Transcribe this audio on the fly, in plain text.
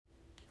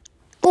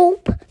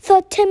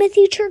about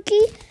Timothy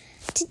Turkey?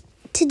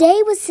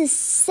 Today was his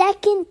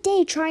second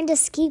day trying to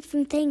escape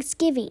from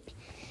Thanksgiving,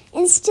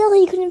 and still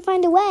he couldn't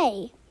find a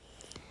way.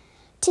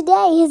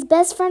 Today, his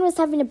best friend was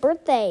having a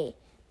birthday,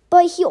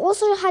 but he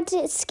also had to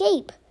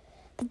escape.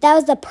 But that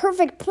was the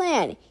perfect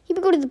plan. He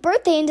would go to the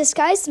birthday and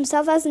disguise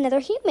himself as another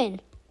human.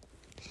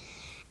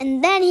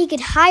 And then he could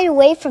hide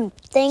away from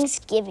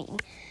Thanksgiving.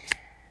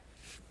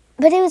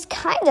 But it was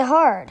kind of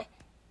hard.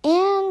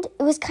 And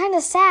it was kind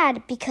of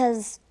sad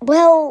because,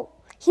 well,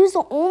 he was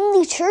the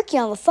only turkey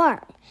on the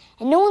farm.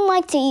 And no one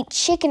liked to eat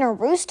chicken or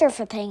rooster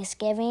for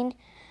Thanksgiving.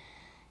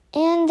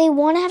 And they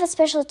want to have a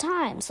special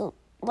time. So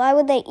why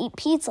would they eat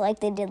pizza like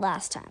they did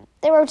last time?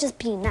 They were just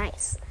being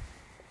nice.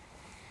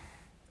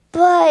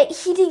 But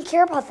he didn't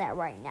care about that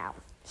right now.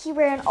 He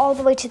ran all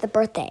the way to the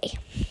birthday.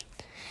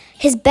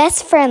 His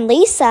best friend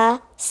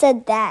Lisa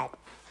said that,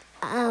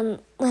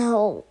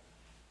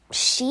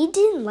 she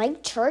didn't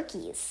like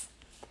turkeys.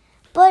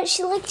 But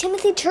she liked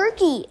Timothy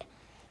Turkey.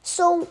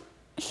 So,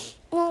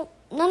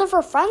 none of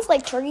her friends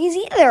liked turkeys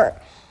either.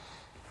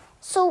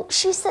 So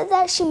she said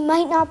that she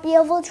might not be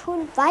able to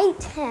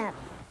invite him.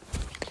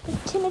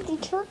 But Timothy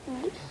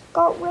Turkey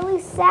got really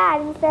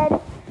sad and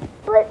said,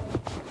 "But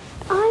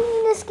I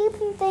need to escape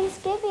from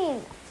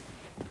Thanksgiving.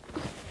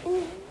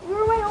 And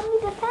you're my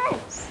only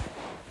defense."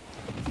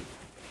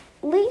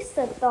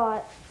 Lisa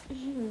thought,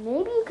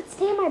 maybe you could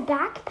stay in my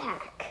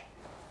backpack.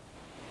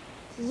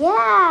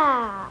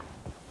 Yeah.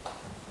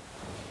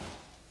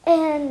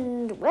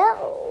 And,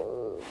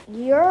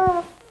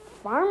 your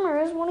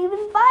farmers won't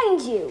even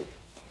find you.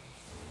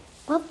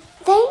 Well,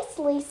 thanks,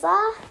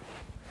 Lisa.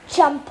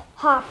 Jump,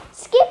 hop,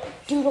 skip,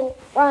 doodle,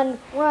 run,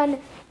 run.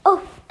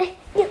 Oh,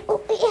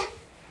 yeah.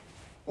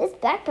 This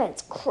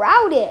backpack's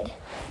crowded.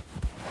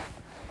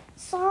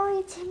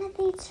 Sorry,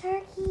 Timothy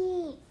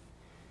Turkey.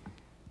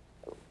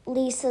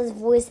 Lisa's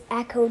voice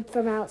echoed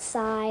from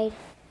outside.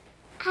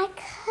 I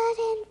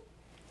couldn't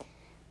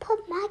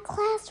put my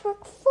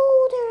classwork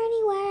folder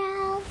anywhere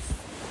else.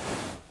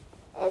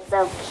 It's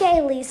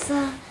okay,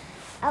 Lisa.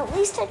 At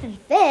least I can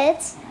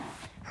fit.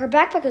 Her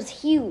backpack was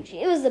huge.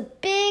 It was a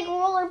big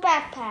roller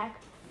backpack.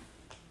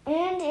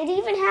 And it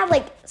even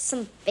had,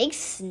 some fake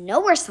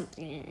snow or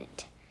something in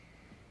it.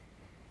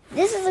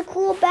 This is a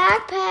cool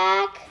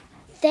backpack.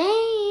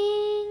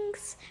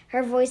 Thanks.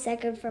 Her voice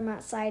echoed from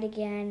outside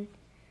again.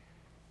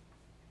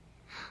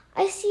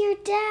 I see your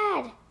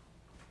dad.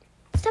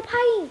 Stop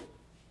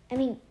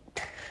hiding.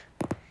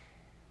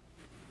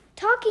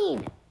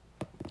 Talking.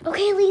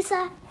 Okay,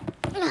 Lisa.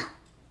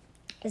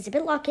 Zip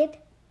it, lock it,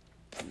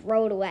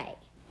 throw it away.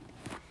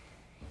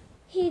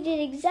 He did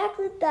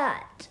exactly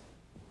that.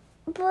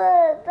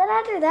 But then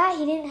after that,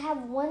 he didn't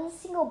have one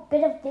single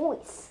bit of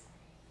voice.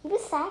 He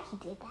was sad he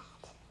did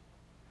that.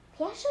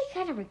 He actually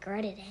kind of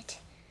regretted it.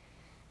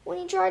 When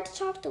he tried to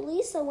talk to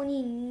Lisa, when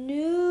he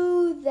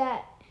knew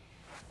that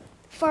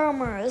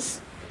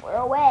farmers were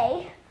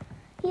away,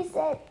 he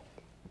said,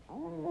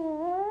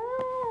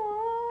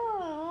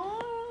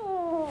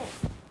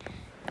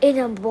 in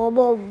a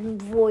bubble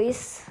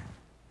voice.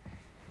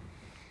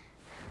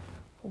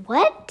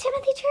 What,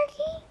 Timothy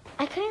Turkey?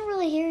 I couldn't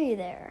really hear you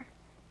there.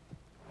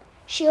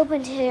 She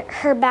opened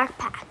her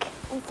backpack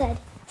and said,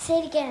 say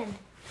it again.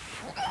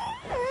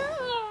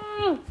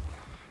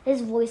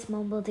 His voice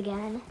mumbled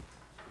again.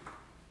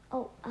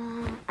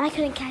 I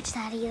couldn't catch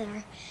that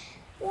either.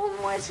 One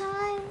more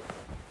time.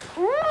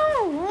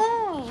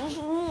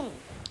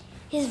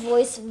 His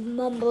voice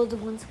mumbled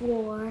once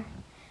more.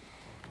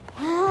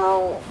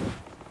 Well,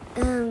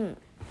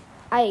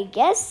 I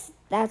guess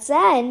that's the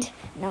end.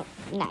 No,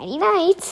 nighty-night.